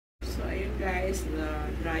guys, na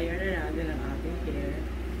dryer na natin ang ating hair.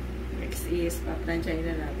 Next is, pa-planchay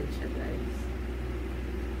na natin siya guys.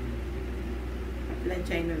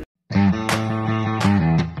 Pa-planchay na natin.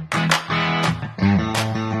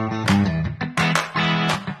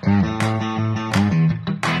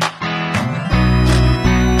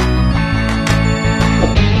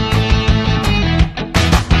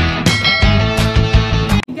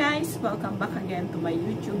 Welcome back again to my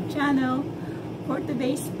YouTube channel. For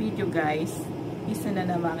today's video guys, isa na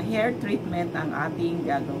namang hair treatment ang ating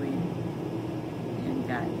gagawin. Ayan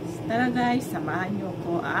guys. Tara guys, samahan nyo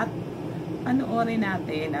ko at panoorin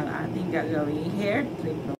natin ang ating gagawin hair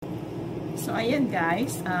treatment. So ayan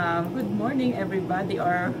guys, good morning everybody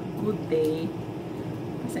or good day.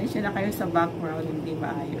 Pasensya na kayo sa background, hindi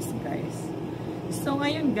maayos guys. So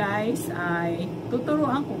ngayon guys ay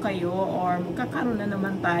tuturuan ko kayo or magkakaroon na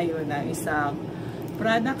naman tayo ng isang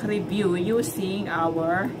product review using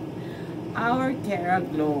our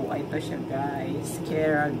Keraglow. Ito siya guys,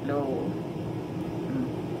 Keraglow.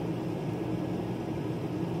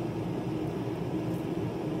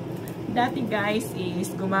 Dati guys is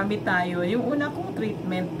gumamit tayo, yung una kong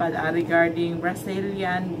treatment pala regarding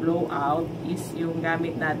Brazilian blowout is yung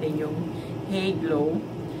gamit natin yung Keraglow.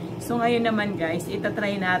 So, ngayon naman guys,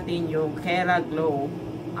 itatry natin yung Keraglow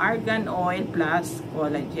Argan Oil plus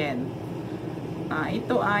Collagen.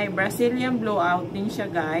 Ito ay Brazilian blowout din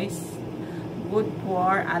siya guys. Good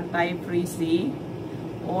for anti-frizzy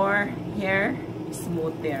or hair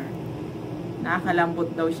smoother.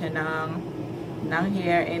 Nakakalambot daw siya ng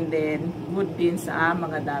hair and then good din sa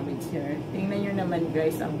mga damaged hair. Tingnan nyo naman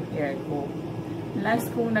guys ang hair ko.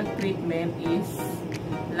 Last kong nag-treatment is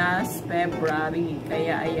last February.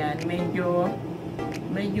 Kaya ayan, medyo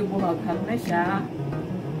buhaghag na siya.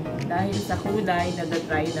 Dahil sa kulay,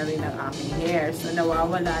 nadadry na rin ang aking hair. So,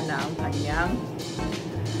 nawawala na ang kanyang,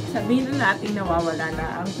 sabihin na natin nawawala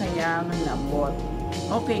na ang kanyang lambot.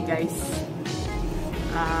 Okay guys.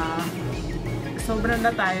 Sobrang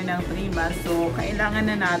na tayo ng 3 months. So, kailangan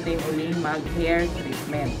na natin uling mag-hair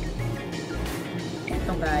treatment.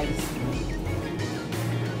 Ito guys.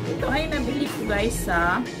 Ito ay nabili ko guys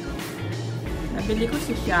sa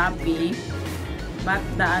Shampoo, but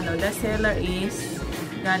the seller is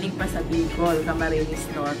galing pa sa Bicol, Camarines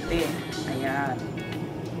Norte. Ayan.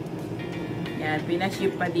 Ayan,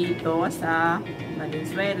 pinaship pa dito sa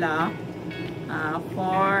Valenzuela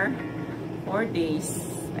for 4 days.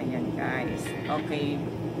 Ayan guys. Okay.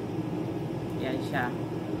 Ayan siya.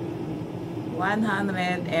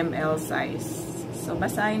 100 ml size. So,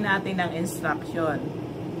 basahin natin ang instruction.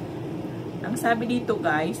 Ang sabi dito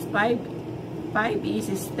guys, 5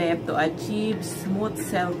 easy step to achieve smooth,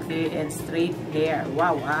 silky, and straight hair.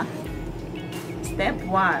 Wow, Step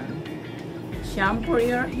 1. Shampoo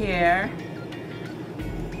your hair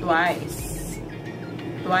twice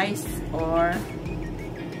or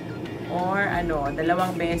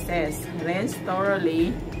 2 beses. Rinse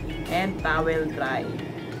thoroughly and towel dry.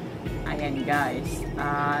 Ayan guys.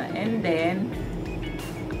 And then,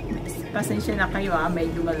 pasensya na kayo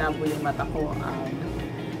medyo malabo yung mata ko.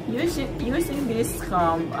 Using this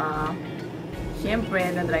comb, syempre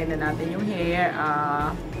na-dry na natin yung hair.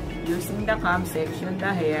 Using the comb, section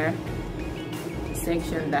the hair.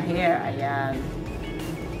 Ayan.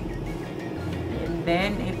 And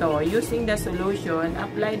then, ito, using the solution,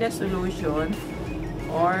 apply the solution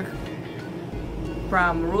or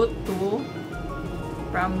from root to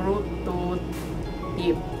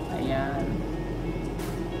tip. Ayan.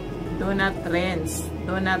 Do not rinse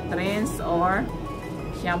or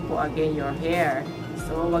shampoo again your hair.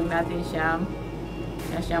 So, wag natin siyang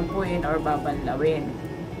shampooin or babanlawin.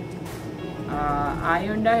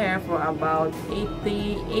 Iron the hair for about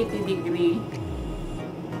 80 degree.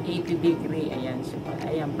 Ayan siya.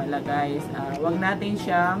 Ayan pala guys. Wag natin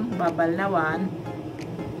siyang babalnawan.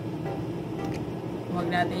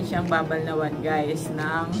 Guys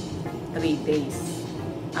ng 3 days.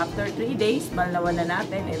 After 3 days, balnawan na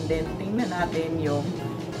natin and then tingnan natin yung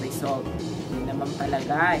result. Yun naman pala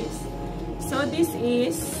guys. So this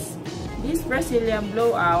Brazilian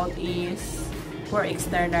blowout is for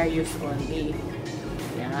external use only.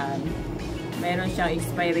 Yan. Meron siyang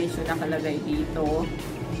expiration nakalagay dito.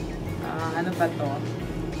 Ano pa to?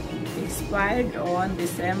 Expired on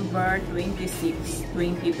December 26,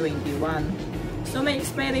 2021. So may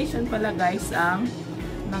expiration pala guys ang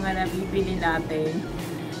mga nabibili natin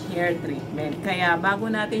hair treatment. Kaya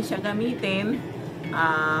bago natin siya gamitin,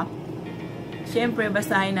 syempre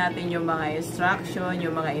basahin natin yung mga instruction,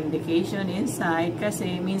 yung mga indication inside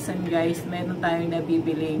kasi minsan guys, meron tayong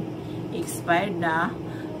nabibiling expired na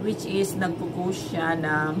which is nagpo-push siya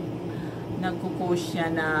ng nagkukos siya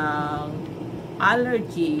ng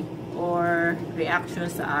allergy or reaction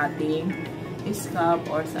sa ating scalp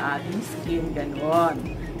or sa ating skin, ganon.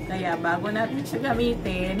 Kaya bago natin siya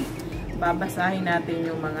gamitin, babasahin natin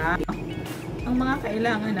yung mga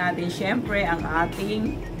kailangan natin. Syempre, ang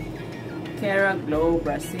ating Keraglow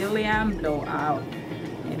Brazilian blowout.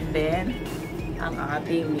 And then, ang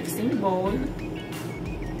ating mixing bowl,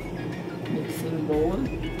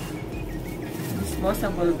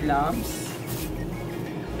 disposable gloves,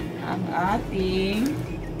 ang ating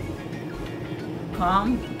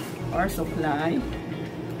comb or supply,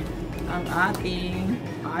 ang ating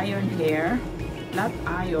iron hair, flat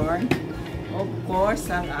iron, of course,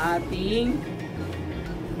 ang ating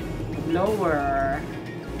blower.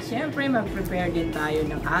 Siyempre, mag-prepare din tayo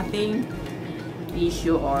ng ating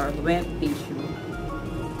tissue or wet tissue.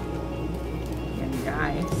 Yan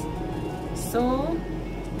guys. So,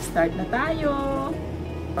 start na tayo.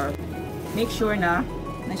 Or, make sure na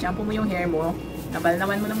na-shampoo mo yung hair mo,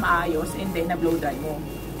 nabalnawan mo ng maayos, and then na-blow dry mo.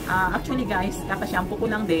 Actually guys, kaka-shampoo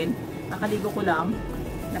ko lang din, nakaligo ko lang,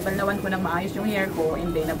 nabalnawan ko ng maayos yung hair ko,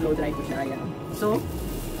 and then na-blow dry ko siya. Ayan. So,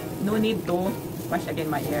 no need to wash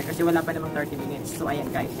again my hair kasi wala pa namang 30 minutes. So,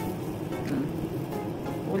 ayan guys.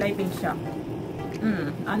 Kulay pink siya.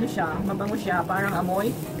 Ano siya? Mabango siya. Parang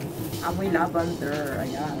amoy lavender.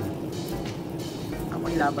 Ayan.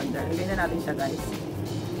 Amoy lavender. Ilagay na natin siya guys.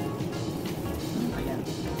 Ayan.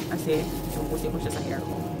 Kasi, supusin ko siya sa hair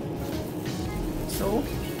ko. So,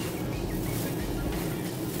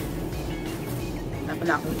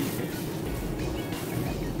 napala akong isip.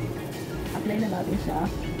 Ayan. Apply na natin siya.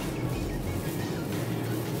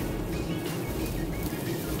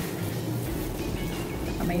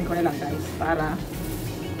 Kamayin ko na lang guys para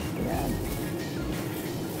ayan.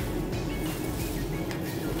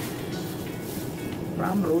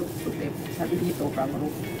 From root to tip. Sabi dito from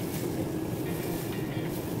root to tip.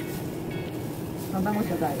 Mabango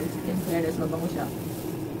siya guys. In fairness, mabango siya.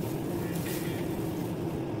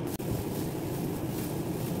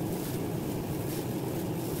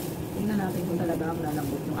 Tingnan natin kung talaga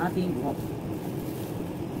malambot yung ating buhok.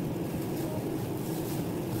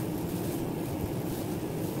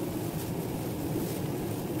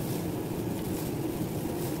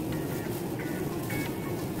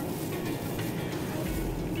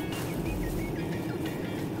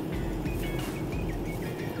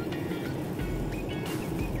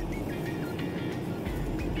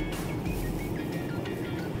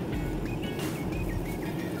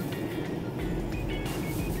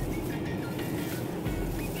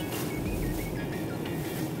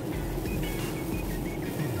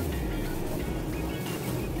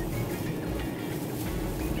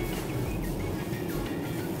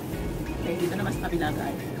 Okay, dito na mas kabila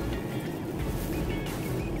guys.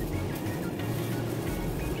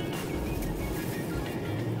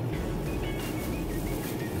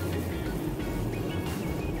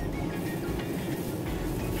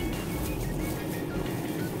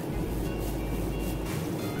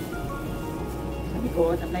 Sa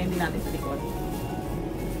likod, applyin din natin sa likod.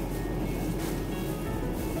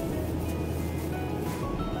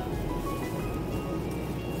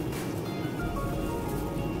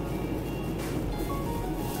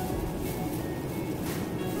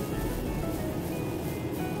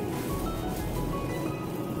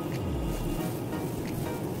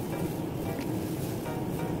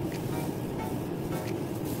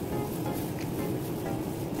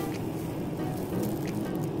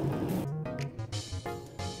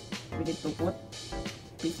 We need to put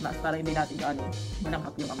face mask para hindi natin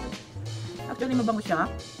mananghap yung amoy. Actually, mabango siya.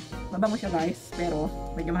 Mabango siya guys, pero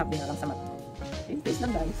medyo mahapdi na lang sa mata. Okay, face lang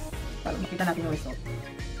guys, para makita natin yung result.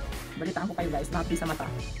 Balitaan ko kayo guys, mahapdi sa mata.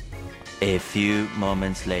 A few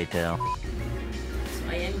moments later. So,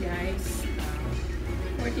 ayan guys.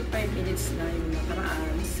 45 minutes na yung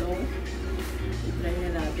nakaraan. So, i-dry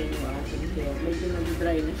na natin yung ating hair. Medyo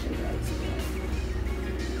nag-dry na siya guys.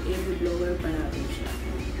 I-blower pa natin siya.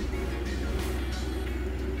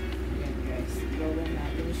 Ayan guys. Blower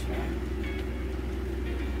natin siya.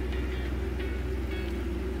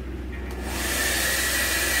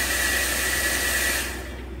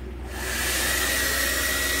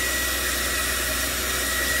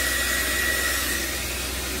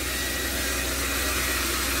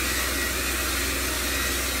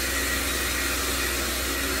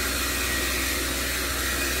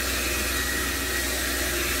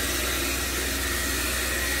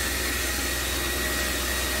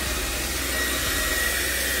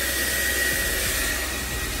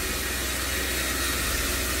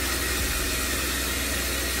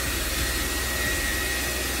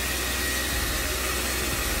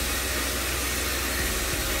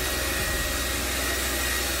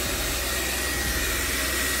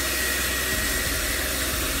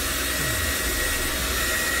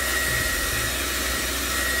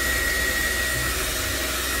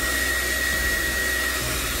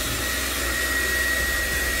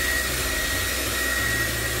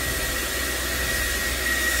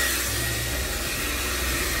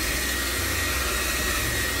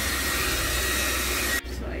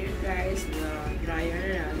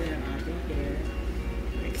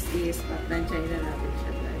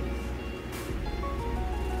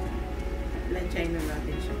 Plansyahin na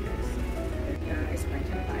natin siya guys. Guys,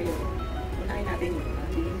 plansya na tayo. Unahin natin yung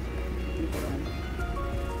ating likuran.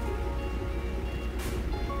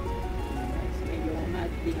 Guys, medyo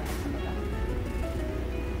matigas sa mata.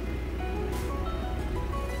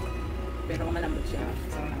 Pero kung malambot siya,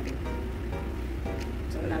 sama natin.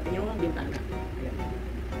 Sama natin yung bintana. Ayan.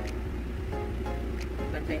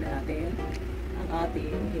 Plansyahin na natin ang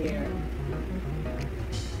ating hair.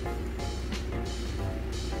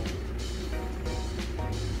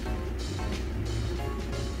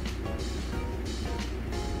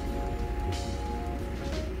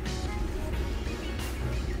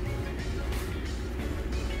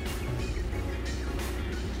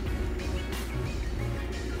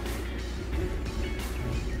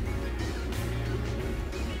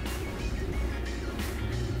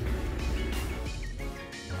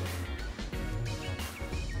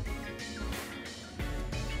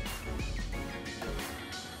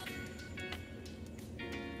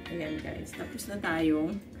 Ayan guys, tapos na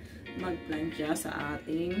tayong magplansya sa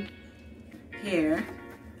ating hair.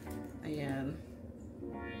 Ayan.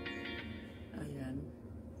 Ayan.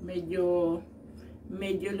 Medyo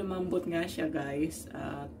lumambot nga siya guys.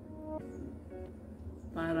 At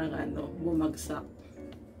parang bumagsak.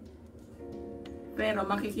 Pero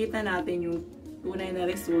makikita natin yung tunay na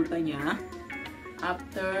resulta niya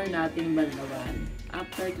after nating balnawan.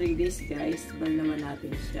 After 3 days guys, balnawan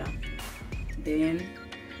natin siya. Then,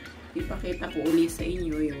 ipakita ko uli sa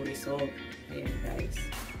inyo yung result. Ayan guys.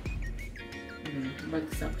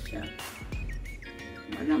 Bagsak siya.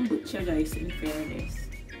 Malambot siya guys, in fairness.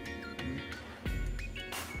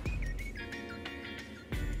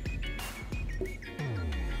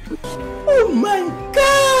 Oh my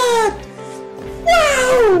God!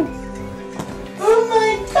 Wow! Oh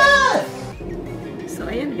my God! So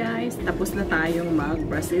ayan guys, tapos na tayong mag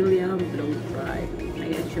Brazilian blow dry.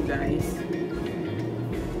 Ayan siya guys.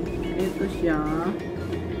 Ito siya,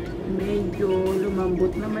 medyo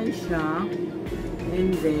lumambot naman siya, and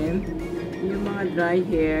then yung mga dry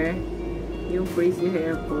hair, yung frizzy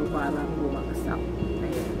hair ko parang bumagsak.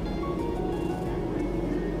 Ayan.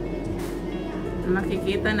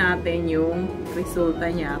 Makikita natin yung resulta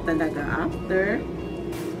niya talaga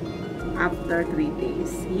after 3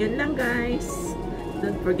 days. Yun lang guys.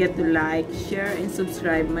 Don't forget to like, share, and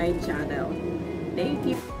subscribe my channel. Thank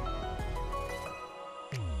you.